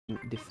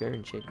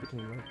differentiate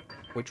between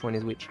which one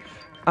is which.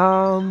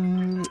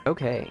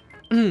 Okay.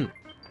 I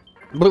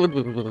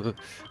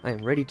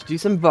am ready to do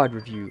some VOD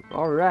review.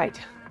 Alright.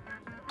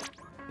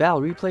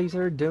 Battle replays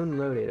are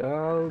downloaded.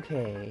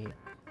 Okay.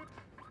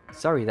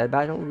 Sorry, that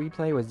battle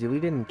replay was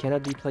deleted and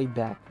cannot be played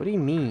back. What do you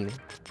mean?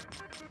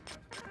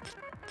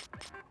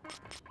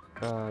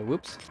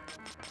 Whoops.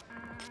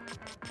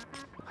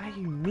 What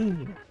do you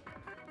mean?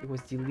 It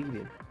was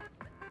deleted.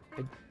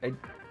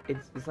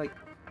 It's like...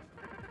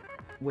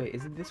 Wait,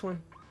 is it this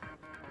one?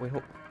 Wait,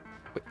 hold...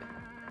 Wait.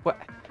 What?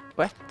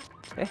 What?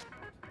 Eh?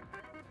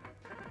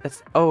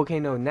 That's... Oh, okay,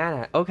 no,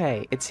 Nana.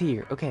 Okay, it's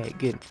here. Okay,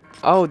 good.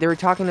 Oh, they were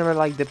talking about,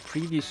 like, the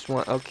previous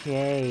one.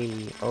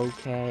 Okay.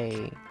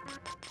 Okay.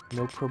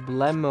 No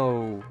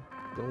problemo.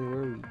 Don't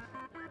worry.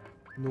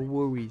 No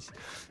worries.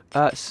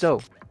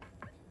 So...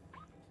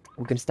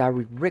 We can start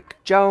with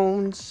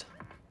ricJones.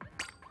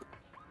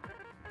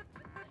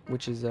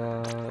 Which is,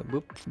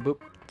 boop, boop,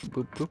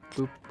 boop, boop,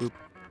 boop, boop.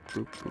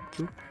 Boop, boop,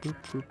 boop, boop,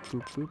 boop,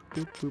 boop, boop,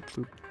 boop, boop,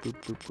 boop, boop,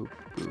 boop, boop,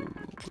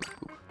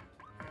 boop.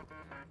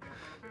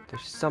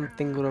 There's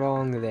something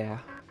wrong there.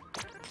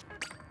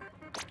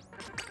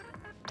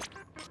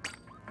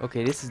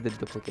 Okay, this is the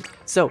duplicate.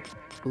 So,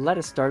 let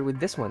us start with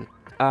this one.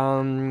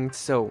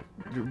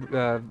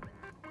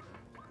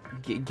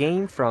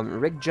 Game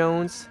from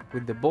ricJones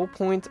with the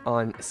Ballpoint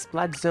on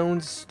Splat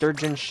Zone's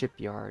Sturgeon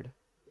Shipyard.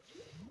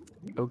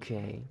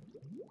 Okay.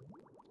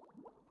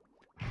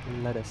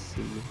 Let us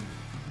see.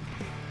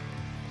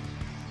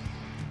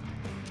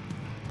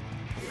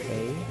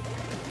 Okay.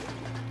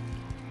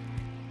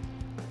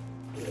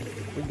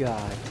 We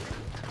got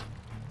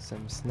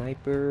some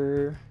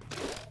sniper.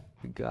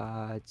 We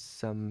got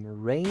some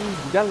range.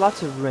 We got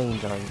lots of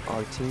range on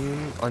our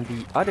team. On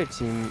the other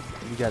team,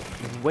 we got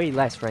way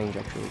less range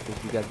actually.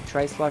 Because we got the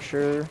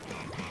Tri-Slasher,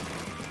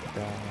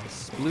 the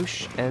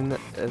Sploosh, and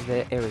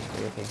the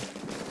Aerospace. Okay.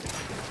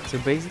 So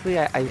basically,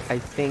 I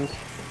think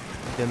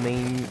the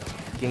main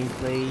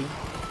gameplay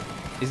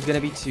is gonna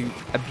be to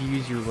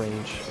abuse your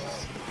range,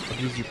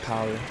 abuse your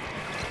power.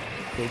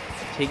 Okay,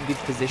 take good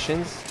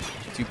positions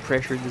to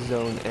pressure the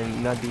zone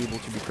and not be able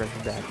to be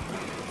pressured back.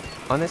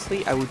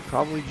 Honestly, I would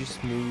probably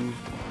just move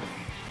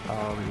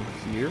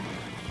here.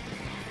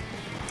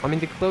 I mean,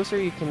 the closer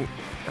you can...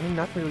 I mean,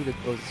 not really the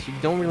closest. You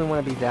don't really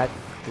want to be that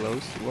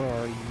close. Where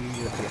are you?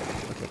 You're here.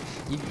 Okay.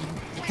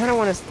 You kind of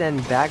want to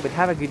stand back, but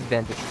have a good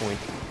vantage point.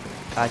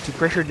 To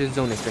pressure the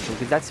zone especially,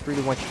 because that's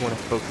really what you want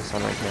to focus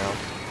on right now.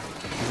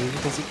 As you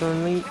can see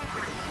currently...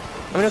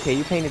 I mean, okay,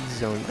 you painted the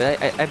zone,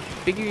 but I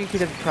figure you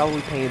could have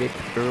probably painted it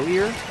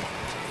earlier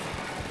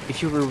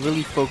if you were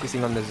really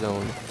focusing on the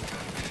zone.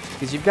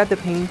 Because you've got the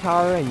painting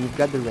power and you've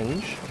got the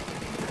range.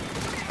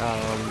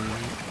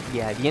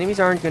 Yeah, the enemies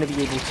aren't going to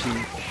be able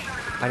to...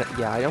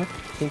 I don't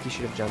think you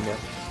should have jumped there.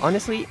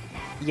 Honestly,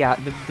 yeah,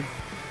 the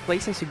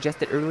place I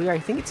suggested earlier, I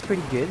think it's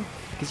pretty good.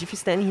 Because if you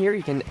stand here,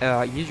 you can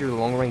use your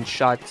long-range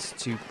shots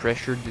to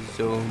pressure the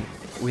zone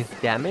with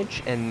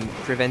damage and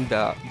prevent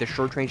the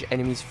short-range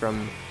enemies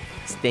from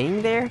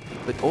staying there.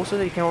 But also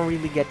they can't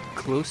really get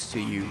close to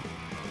you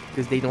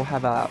because they don't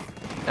have a...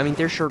 I mean,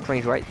 they're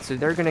short-range, right? So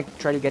they're gonna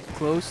try to get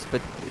close,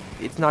 but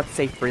it's not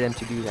safe for them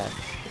to do that.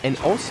 And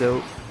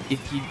also,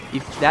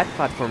 if that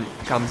platform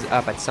comes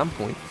up at some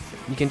point,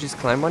 you can just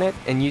climb on it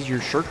and use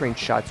your short-range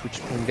shots, which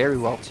paint very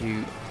well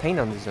to paint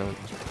on the zone.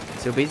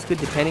 So basically,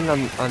 depending on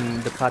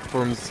the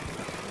platform's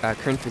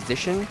current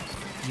position,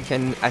 you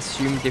can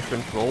assume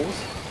different roles.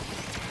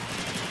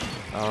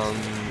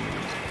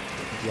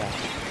 Yeah.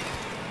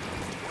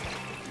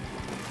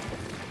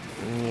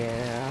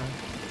 Yeah.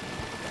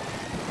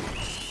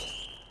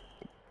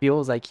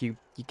 Feels like you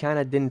kind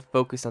of didn't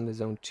focus on the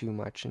zone too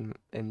much,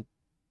 and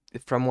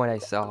from what I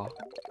saw,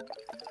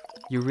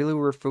 you really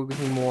were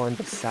focusing more on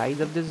the side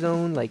of the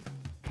zone, like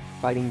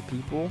fighting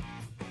people.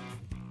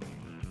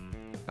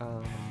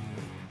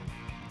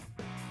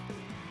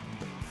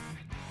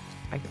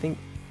 I think,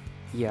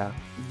 yeah,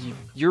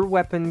 your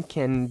weapon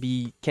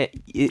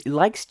it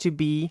likes to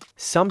be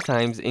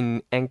sometimes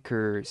in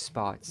anchor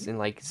spots, in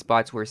like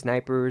spots where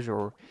snipers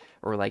or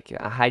like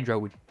a Hydra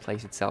would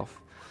place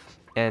itself,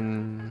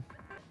 and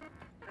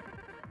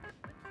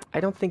I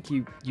don't think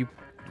you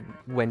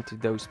went to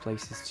those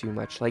places too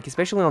much, like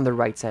especially on the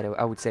right side,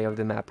 I would say, of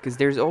the map, because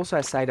there's also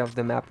a side of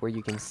the map where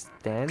you can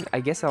stand. I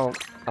guess I'll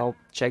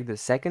check the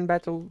second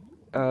battle,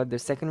 the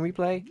second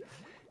replay,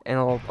 and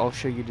I'll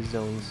show you the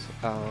zones,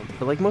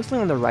 but like mostly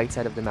on the right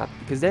side of the map,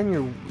 because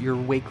then you're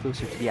way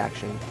closer to the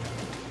action,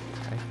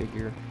 I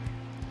figure.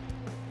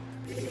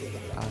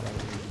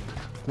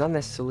 It's not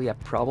necessarily a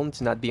problem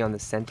to not be on the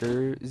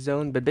center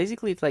zone, but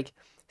basically it's like,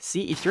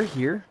 see, if you're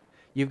here,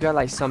 you've got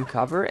like some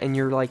cover and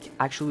you're like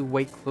actually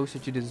way closer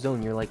to the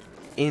zone. You're like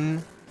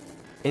in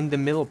the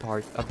middle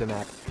part of the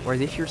map.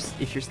 Whereas if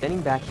you're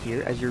standing back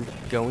here as you're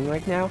going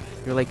right now,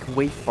 you're like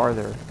way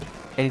farther,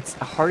 and it's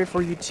harder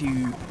for you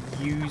to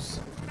use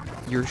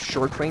your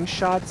short range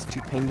shots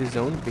to paint the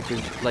zone,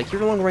 because like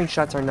your long range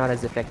shots are not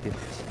as effective.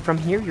 From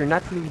here, you're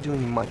not really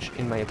doing much,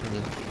 in my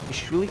opinion. You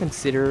should really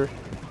consider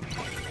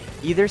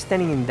either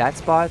standing in that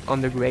spot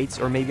on the grates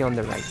or maybe on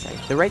the right side.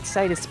 The right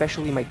side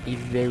especially might be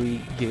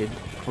very good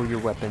for your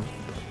weapon.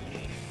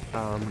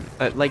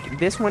 Like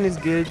this one is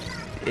good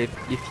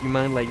if you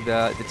mind like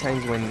the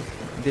times when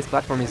this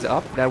platform is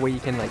up. That way you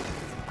can like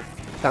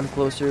come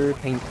closer,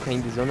 paint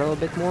the zone a little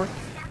bit more.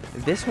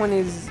 This one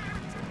is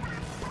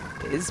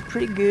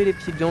pretty good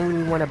if you don't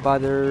really want to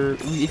bother,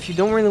 if you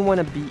don't really want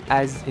to be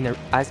as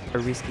a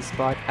risky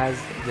spot as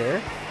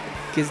there,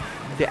 because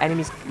the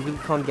enemies really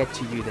can't get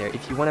to you there.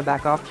 If you want to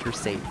back off, you're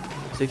safe.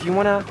 So if you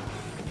want to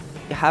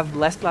have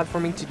less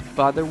platforming to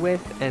bother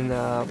with and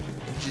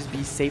just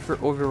be safer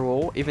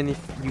overall, even if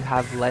you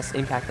have less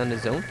impact on the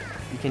zone,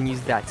 you can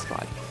use that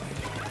spot.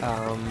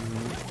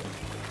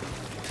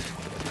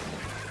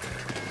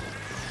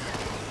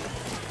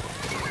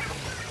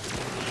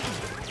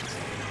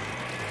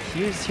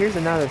 Here's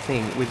another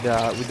thing with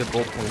the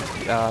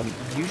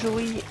ballpoint.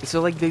 Usually,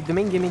 so like the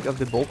main gimmick of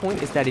the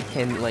ballpoint is that it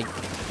can like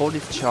hold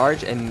its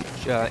charge and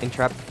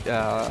interrupt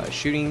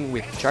shooting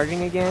with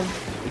charging again.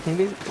 It can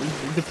be,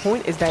 the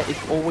point is that it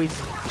always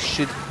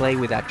should play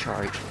with that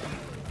charge.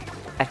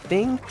 I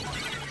think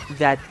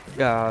that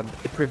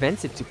it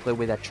prevents it to play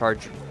with that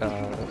charge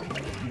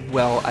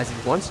well as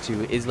it wants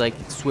to is like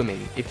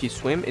swimming. If you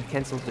swim, it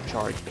cancels the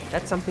charge.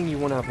 That's something you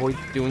want to avoid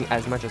doing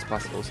as much as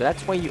possible. So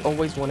that's why you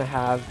always want to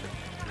have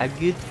a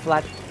good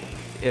flat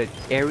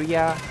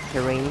area,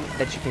 terrain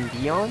that you can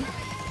be on,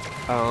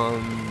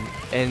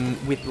 and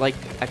with like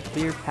a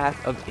clear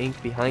path of ink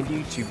behind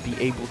you to be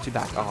able to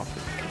back off.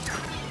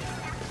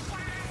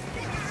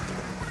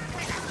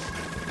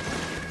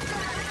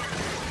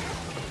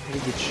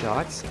 Pretty good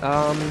shots.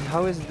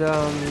 How is the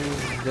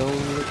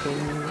zone looking?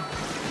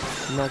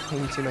 I'm not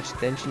paying too much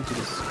attention to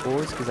the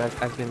scores because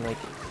I've been like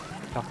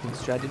talking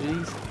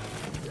strategies.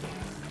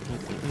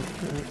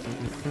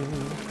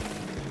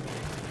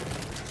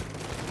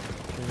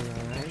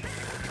 Alright.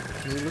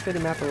 Can we look at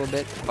the map a little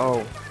bit?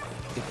 Oh,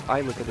 if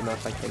I look at the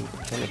map, I can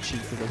kind of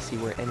cheat because I see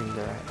where enemies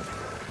are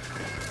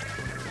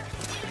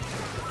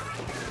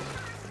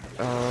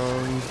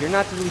at. You're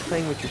not really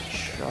playing with your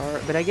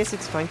char, but I guess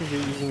it's fine because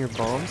you're using your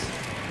bombs.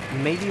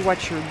 Maybe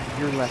watch your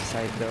left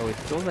side though. It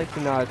feels like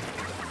you're not.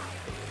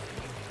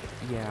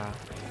 Yeah.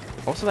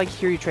 Also, like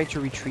here, you try to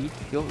retreat.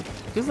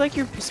 Feels like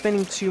you're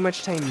spending too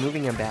much time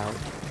moving about.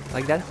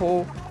 Like that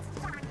whole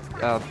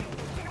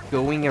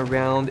going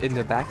around in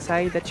the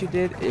backside that you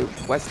did, it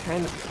was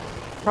kind of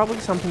probably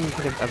something you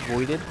could have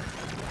avoided.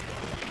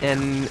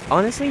 And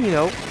honestly, you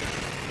know,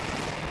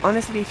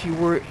 if you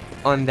were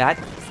on that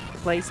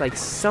place, like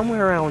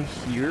somewhere around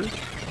here, you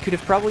could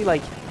have probably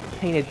like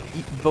painted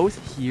both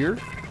here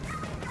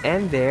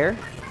and there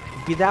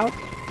without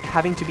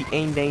having to be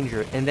in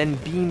danger and then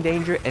be in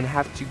danger and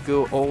have to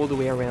go all the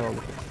way around.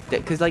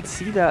 Because like,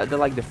 see the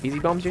like the fizzy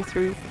bombs you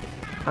threw?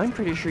 I'm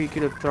pretty sure you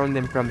could have thrown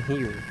them from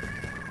here.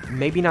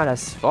 Maybe not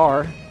as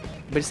far,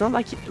 but it's not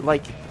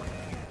like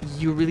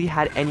you really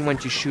had anyone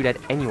to shoot at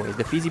anyway.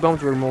 The fizzy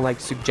bombs were more like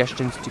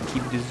suggestions to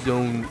keep the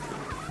zone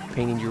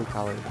painting your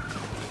color.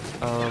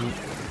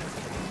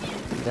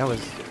 That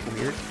was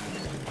weird.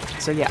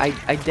 So yeah,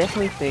 I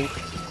definitely think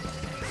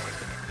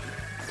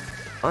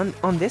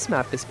on this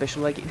map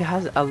especially, like, it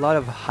has a lot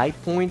of high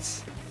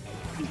points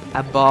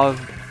above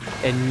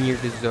and near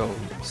the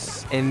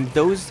zones, and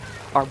those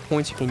are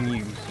points you can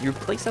use. Your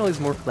playstyle is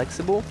more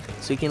flexible,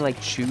 so you can like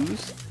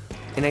choose,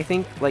 and I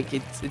think like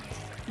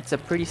it's a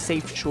pretty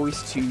safe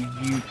choice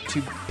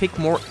to pick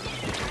more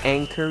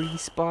anchory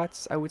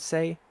spots, I would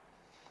say,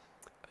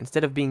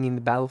 instead of being in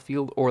the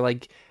battlefield or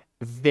like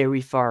very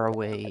far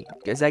away.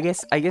 Because I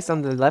guess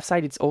on the left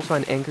side it's also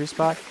an anchor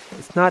spot.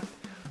 It's not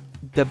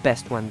the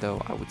best one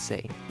though, I would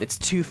say. It's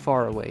too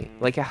far away.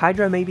 Like a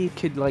Hydra maybe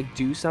could like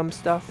do some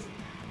stuff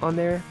on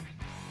there.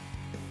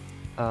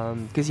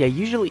 Because yeah,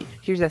 usually,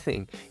 here's the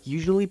thing.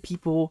 Usually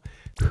people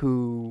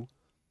who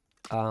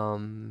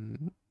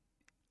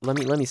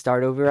let me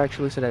start over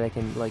actually so that I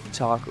can like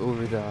talk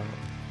over the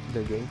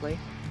gameplay,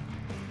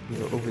 you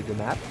know, over the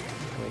map,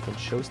 and I can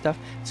show stuff.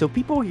 So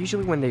people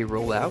usually when they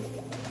roll out,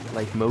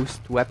 like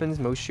most weapons,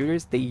 most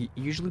shooters, they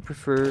usually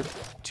prefer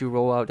to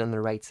roll out on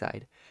the right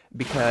side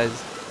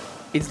because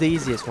it's the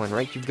easiest one,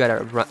 right? You've got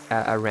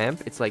a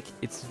ramp. It's like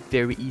it's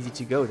very easy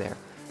to go there.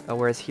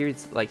 Whereas here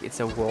it's like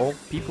it's a wall.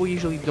 People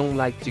usually don't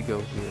like to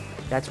go here.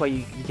 That's why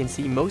you can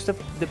see most of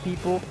the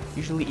people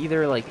usually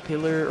either like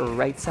pillar or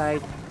right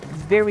side.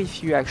 Very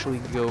few actually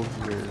go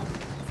here,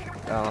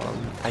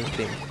 I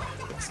think.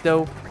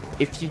 So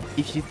if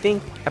you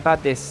think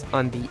about this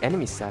on the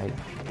enemy side,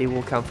 they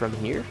will come from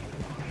here,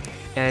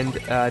 and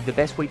the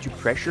best way to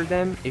pressure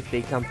them if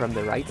they come from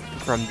the right,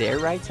 from their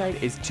right side,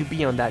 is to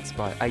be on that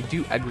spot. I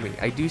do agree.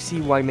 I do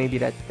see why maybe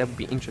that would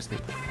be interesting.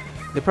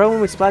 The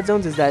problem with splat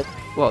zones is that,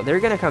 well,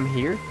 they're gonna come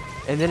here,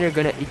 and then they're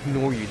gonna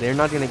ignore you. They're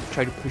not gonna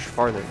try to push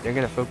farther. They're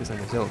gonna focus on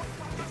the zone.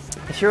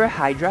 If you're a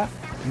Hydra,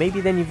 maybe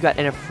then you've got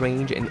enough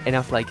range and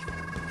enough like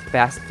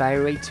fast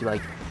fire rate to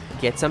like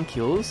get some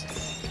kills.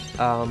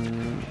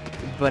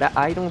 But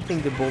I don't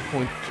think the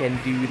ballpoint can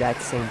do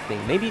that same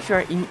thing. Maybe if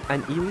you're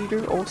an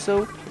E-leader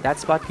also, that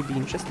spot could be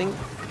interesting.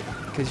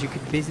 because you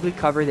could basically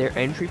cover their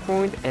entry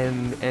point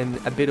and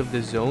a bit of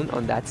the zone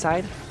on that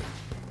side.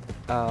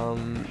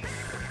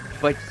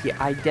 But yeah,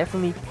 I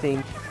definitely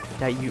think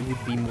that you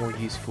would be more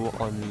useful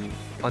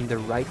on the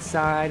right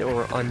side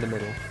or on the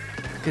middle,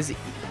 because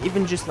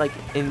even just like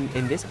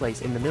in this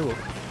place in the middle,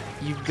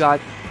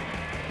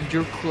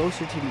 you're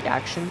closer to the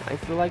action. I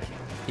feel like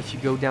if you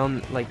go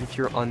down, like if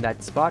you're on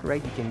that spot,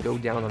 right, you can go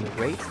down on the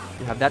grate.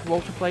 You have that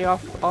wall to play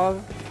off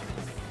of,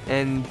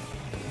 and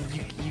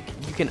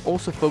you can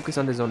also focus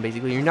on the zone.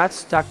 Basically, you're not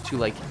stuck to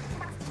like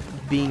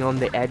being on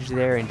the edge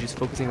there and just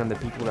focusing on the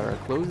people that are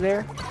close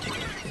there.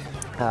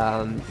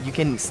 You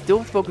can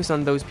still focus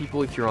on those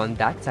people if you're on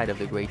that side of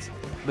the grates,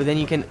 but then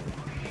you can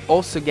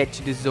also get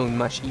to the zone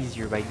much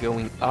easier by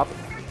going up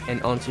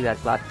and onto that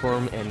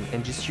platform,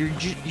 and just you're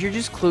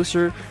just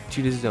closer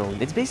to the zone.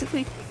 It's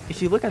basically,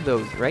 if you look at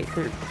those, right,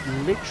 they're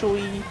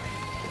literally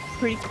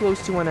pretty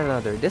close to one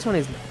another. This one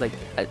is like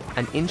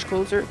an inch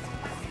closer.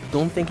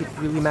 Don't think it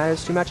really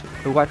matters too much,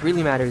 but what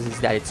really matters is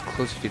that it's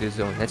closer to the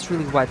zone. That's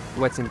really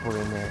what's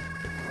important there.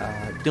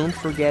 Don't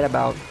forget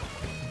about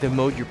the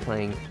mode you're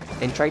playing,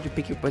 and try to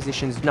pick your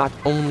positions not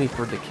only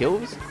for the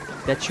kills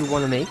that you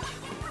want to make,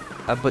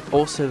 but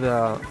also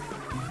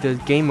the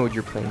game mode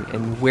you're playing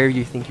and where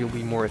you think you'll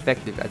be more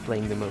effective at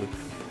playing the mode.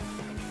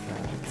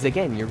 Because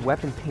again, your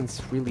weapon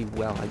paints really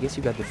well. I guess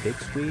you got the big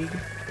swig.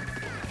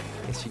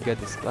 I guess you got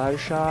the splatter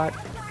shot.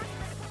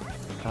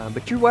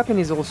 But your weapon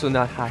is also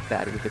not half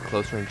bad with the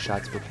close range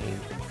shots for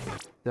paint.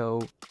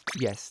 So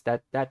yes,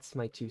 that's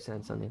my 2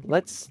 cents on it.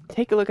 Let's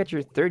take a look at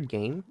your third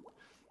game.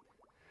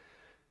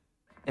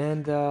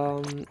 And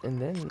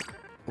then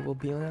we'll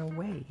be on our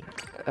way.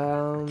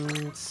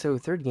 So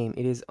third game,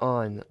 it is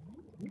on,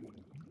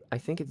 I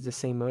think it's the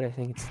same mode, I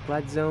think it's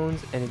Flat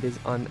Zones, and it is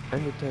on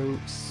Undertow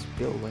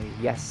Spillway.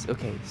 Yes,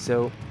 okay,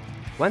 so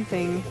one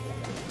thing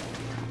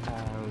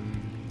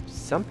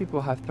some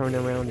people have thrown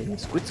around in the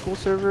Squid School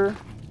server,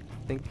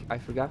 I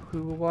forgot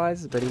who it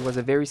was, but it was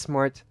a very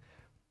smart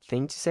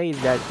thing to say,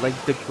 is that like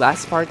the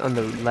glass part on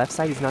the left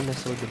side is not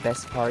necessarily the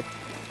best part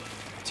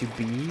to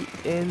be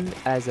in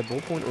as a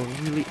ballpoint,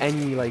 or really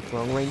any like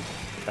long range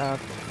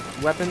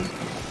weapon,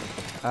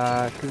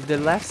 because the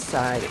left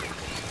side,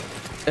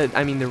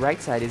 I mean the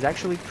right side, is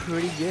actually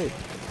pretty good.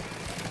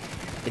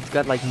 It's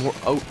got like more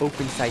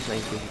open sight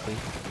lines basically.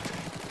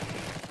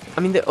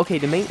 I mean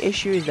the main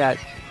issue is that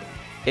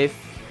if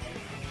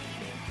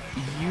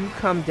you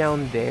come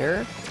down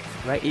there,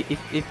 right,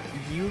 if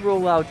you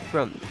roll out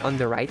from on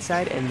the right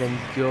side and then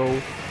go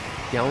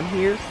down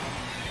here,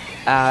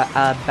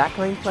 a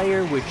backline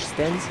player which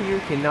stands here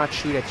cannot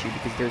shoot at you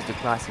because there's the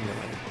glass in the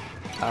way.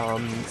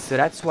 So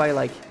that's why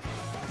like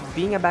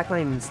being a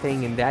backline and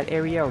staying in that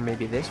area, or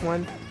maybe this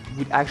one,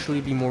 would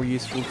actually be more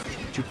useful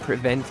to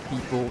prevent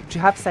people, to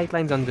have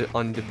sightlines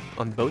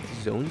on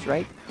both zones,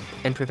 right,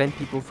 and prevent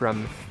people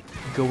from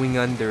going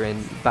under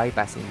and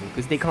bypassing you,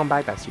 because they can't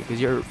bypass you because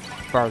you're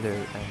farther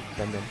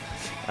than them.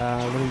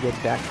 Let me get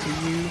back to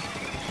you.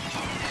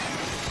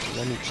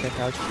 Let me check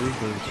out your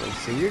gameplay.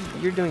 So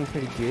you're doing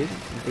pretty good.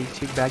 They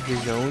took back your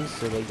zones,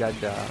 so they got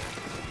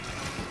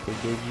they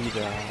gave you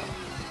the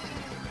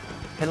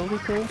penalty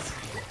points.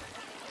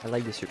 I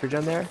like the super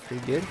jump there,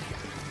 pretty good.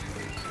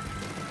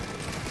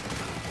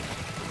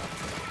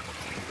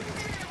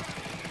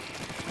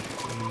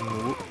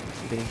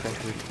 Getting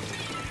pressured.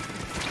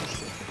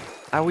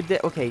 I would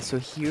okay, so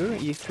here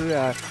you threw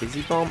a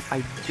fizzy bomb.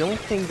 I don't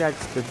think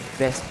that's the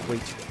best way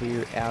to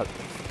clear out,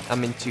 I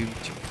mean to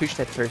push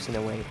that person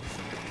away.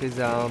 Because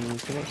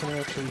can I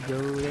actually go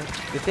there?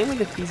 The thing with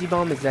the fizzy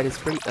bomb is that it's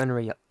pretty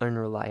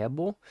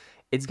unreliable.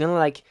 It's gonna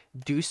like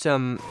do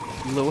some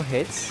low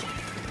hits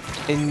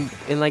in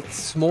like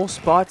small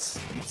spots.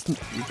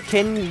 It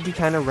can be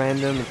kind of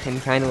random. It can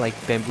kind of like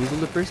bamboozle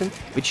the person,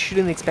 but you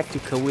shouldn't expect to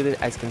kill with it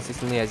as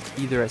consistently as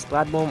either a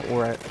splat bomb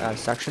or a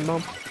suction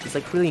bomb. It's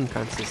like really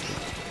inconsistent.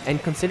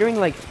 And considering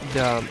like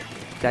the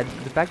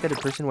fact that the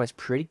person was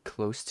pretty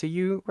close to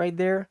you right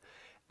there,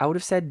 I would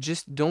have said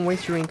just don't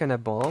waste your ink on a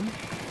bomb.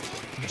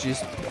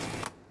 Just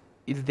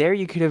there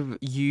you could have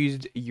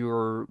used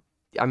your,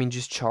 I mean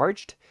just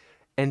charged,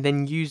 and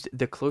then used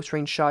the close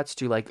range shots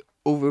to like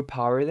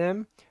overpower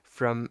them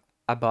from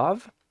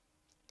above.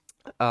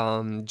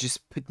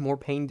 Just put more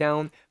pain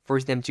down,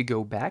 force them to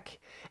go back,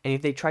 and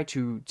if they try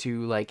to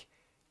like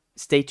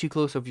stay too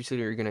close, obviously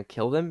you're gonna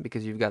kill them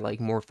because you've got like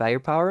more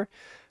firepower.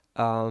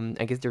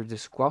 I guess they're the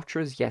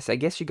squelchers. Yes, I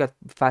guess you got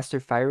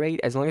faster fire rate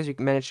as long as you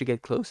manage to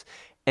get close,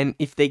 and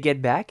if they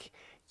get back,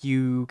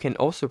 you can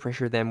also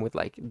pressure them with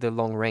like the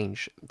long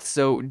range.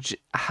 So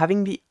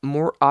having the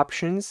more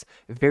options,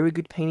 very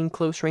good painting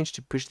close range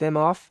to push them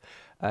off.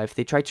 If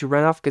they try to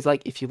run off, because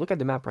like if you look at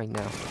the map right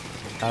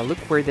now, look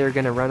where they're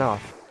gonna run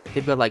off.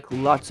 They've got like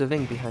lots of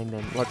ink behind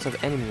them, lots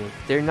of enemy ink.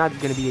 They're not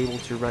gonna be able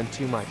to run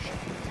too much.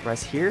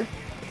 Whereas here,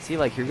 see,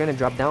 like you're gonna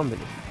drop down, but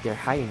they're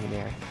hiding in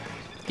there.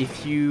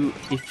 If you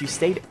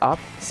stayed up,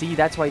 see,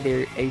 that's why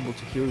they're able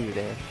to kill you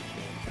there.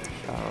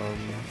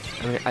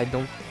 I mean, I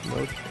don't know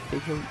if they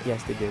killed.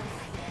 Yes, they did.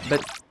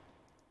 But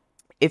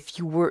if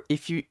you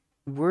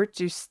were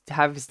to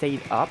have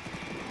stayed up,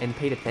 and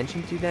paid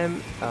attention to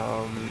them,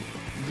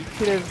 you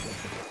could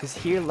have, because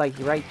here, like,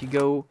 right, you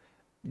go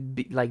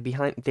like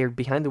they're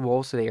behind the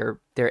wall, so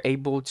they're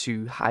able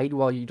to hide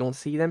while you don't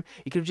see them.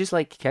 You could have just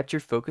like kept your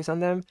focus on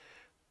them,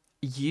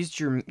 used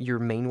your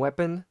main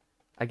weapon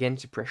again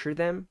to pressure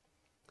them,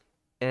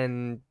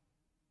 and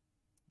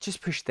just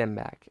push them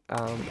back.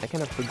 I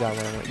kind of forgot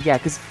what I want. Yeah,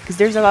 because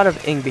there's a lot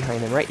of ink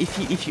behind them, right?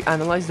 If you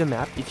analyze the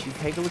map, if you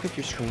take a look at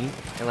your screen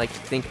and like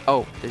think,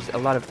 oh, there's a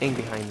lot of ink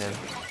behind them.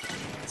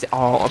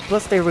 Oh,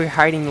 plus they were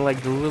hiding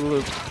like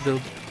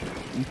the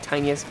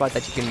tiniest spot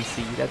that you can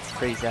see. That's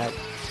pretty sad.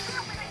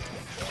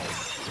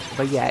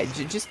 But yeah,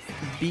 just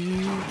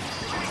be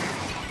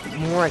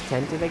more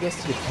attentive, I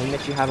guess, to the paint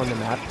that you have on the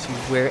map, to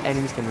where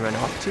enemies can run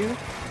off to,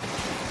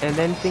 and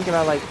then think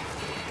about like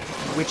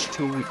which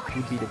tool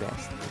would be the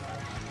best.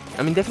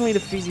 I mean, definitely the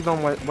Fizzy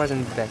Bomb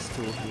wasn't the best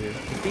tool here.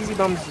 The Fizzy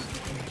Bomb's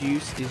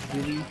use is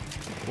really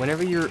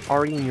whenever you're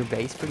already in your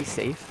base, pretty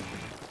safe,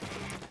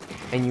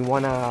 and you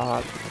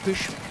wanna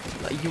push,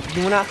 you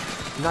wanna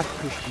not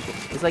push people.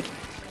 It's like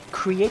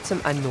create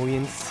some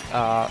annoyance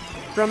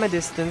from a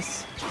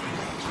distance.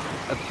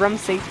 From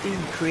safety, you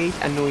create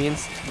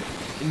annoyance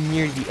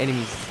near the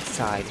enemy's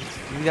side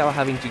without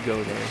having to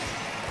go there.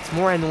 It's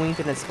more annoying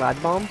than a Splat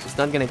Bomb. It's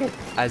not gonna get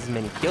as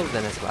many kills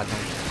than a Splat Bomb,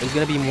 but it's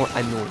gonna be more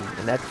annoying,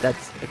 and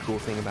that's a cool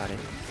thing about it.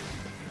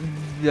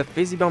 The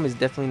Fizzy Bomb is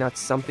definitely not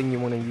something you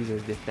want to use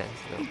as defense,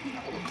 though.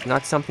 It's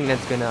not something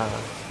that's gonna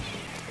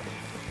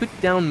put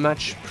down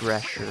much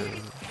pressure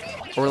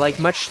or like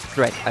much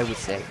threat, I would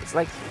say. It's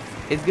like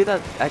it's good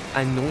at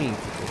annoying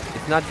people.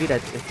 It's not good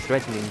at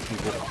threatening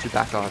people to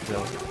back off,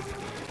 though.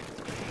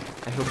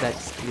 I hope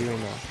that's clear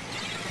enough.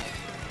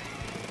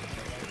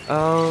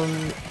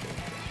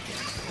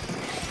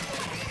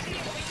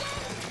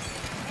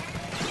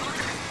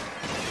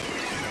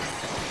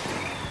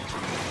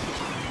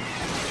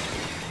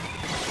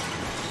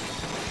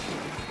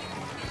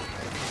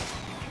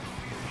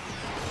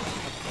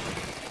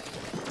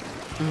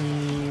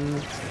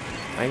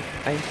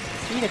 I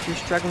see that you're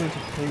struggling to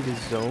paint the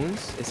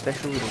zones,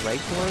 especially the right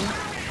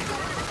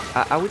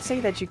one. I would say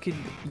that you could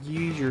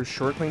use your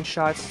short range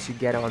shots to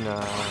get on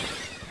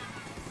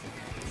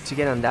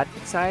that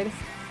side.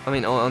 I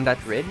mean, on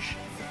that ridge,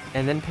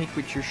 and then pick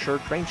with your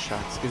short range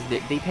shots, because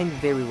they paint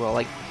very well.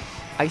 Like,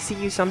 I see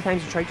you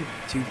sometimes try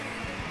to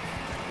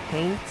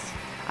paint.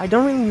 I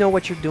don't really know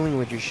what you're doing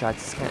with your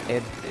shots.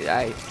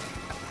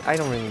 I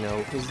don't really know,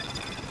 because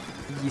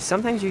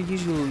sometimes you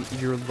use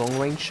your long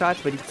range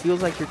shots, but it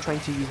feels like you're trying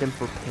to use them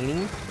for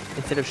painting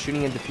instead of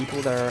shooting at the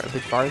people that are a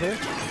bit farther.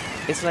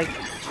 It's like,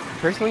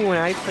 personally, when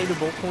I play the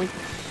Ballpoint,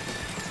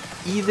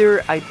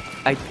 either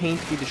I paint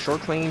with the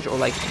short range or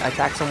like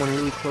attack someone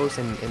really close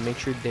and make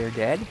sure they're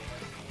dead.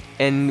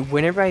 And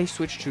whenever I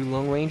switch to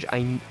long range,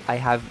 I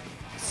have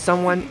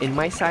someone in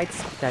my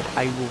sights that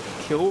I will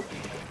kill,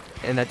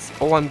 and that's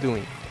all I'm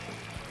doing.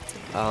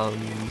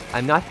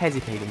 I'm not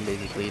hesitating,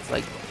 basically. It's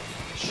like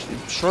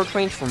short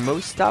range for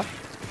most stuff,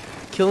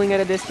 killing at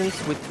a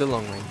distance with the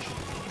long range.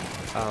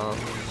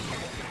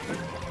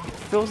 It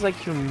feels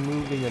like you're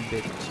moving a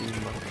bit too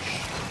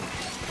much.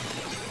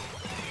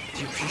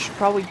 You should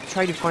probably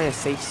try to find a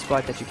safe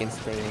spot that you can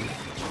stay in.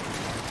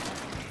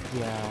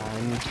 Yeah,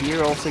 and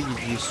here also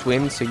you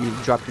swim, so you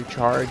drop your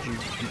charge, you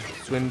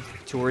swim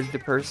towards the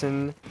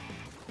person.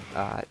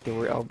 They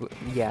were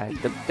yeah,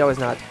 that was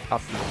not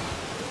optimal.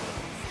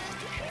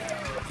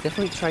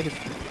 Definitely try to.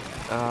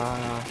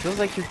 Feels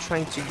like you're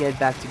trying to get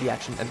back to the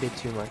action a bit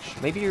too much.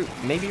 Maybe you're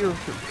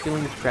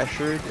feeling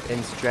pressured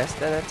and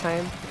stressed at that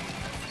time.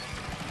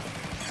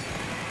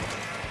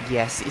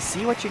 Yes, you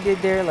see what you did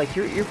there? Like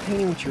you're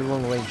painting with your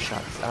long range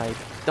shots. I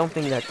don't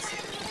think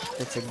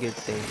that's a good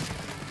thing.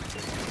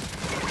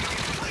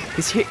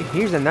 Cause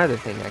here's another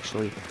thing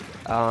actually,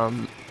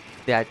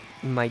 that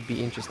might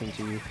be interesting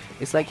to you.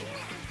 It's like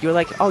you're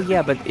like, oh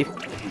yeah, but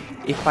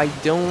if I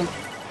don't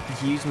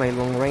use my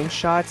long range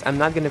shots, I'm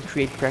not gonna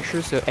create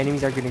pressure, so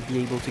enemies are gonna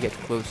be able to get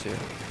closer.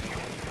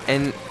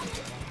 And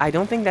I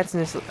don't think that's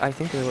necessarily. I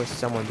think there was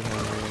someone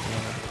behind me right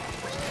now.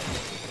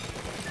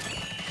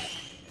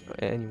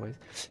 Anyways,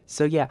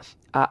 so yeah,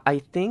 I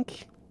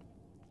think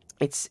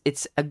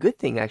it's a good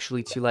thing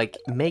actually to like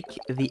make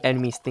the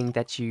enemies think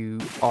that you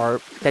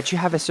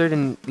have a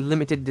certain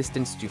limited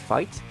distance to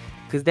fight,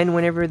 because then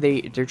whenever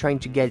they're trying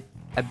to get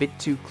a bit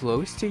too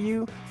close to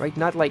you, right?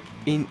 Not like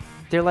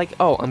they're like,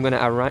 oh, I'm gonna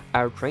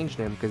outrange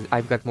them because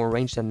I've got more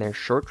range than their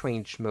short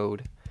range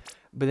mode.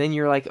 But then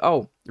you're like,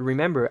 oh,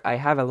 remember, I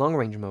have a long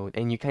range mode,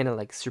 and you kind of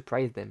like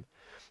surprise them.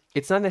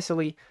 It's not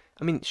necessarily,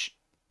 I mean,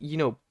 you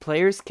know,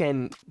 players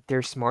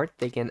they're smart,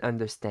 they can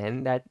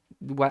understand that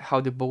how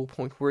the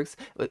Ballpoint works.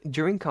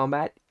 During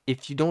combat,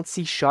 if you don't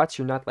see shots,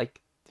 you're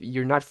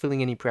not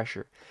feeling any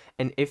pressure.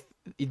 And if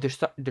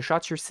the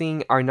shots you're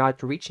seeing are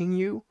not reaching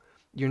you,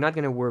 you're not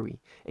gonna worry.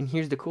 And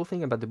here's the cool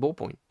thing about the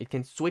Ballpoint: it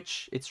can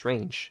switch its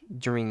range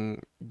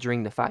during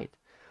the fight.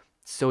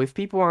 So if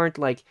people aren't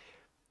like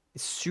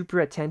super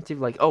attentive,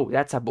 like, oh,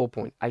 that's a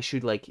Ballpoint, I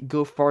should like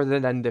go farther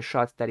than the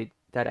shots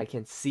that I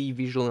can see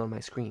visually on my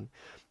screen.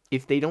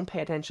 If they don't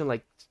pay attention,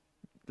 like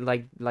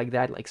like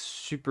that, like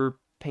super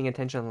paying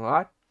attention a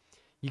lot,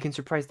 you can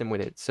surprise them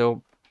with it.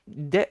 So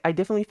I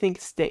definitely think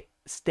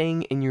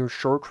staying in your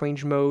short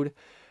range mode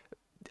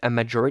a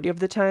majority of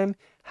the time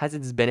has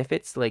its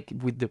benefits, like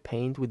with the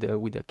paint, with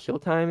the kill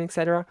time,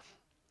 etc.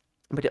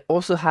 But it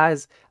also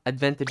has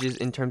advantages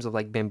in terms of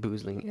like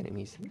bamboozling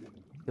enemies.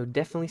 So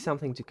definitely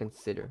something to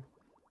consider.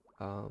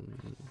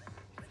 Um,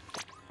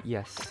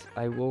 yes,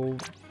 I will.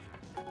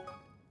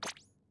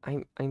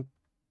 I'm.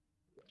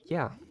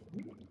 Yeah.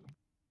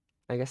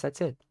 I guess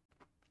that's it.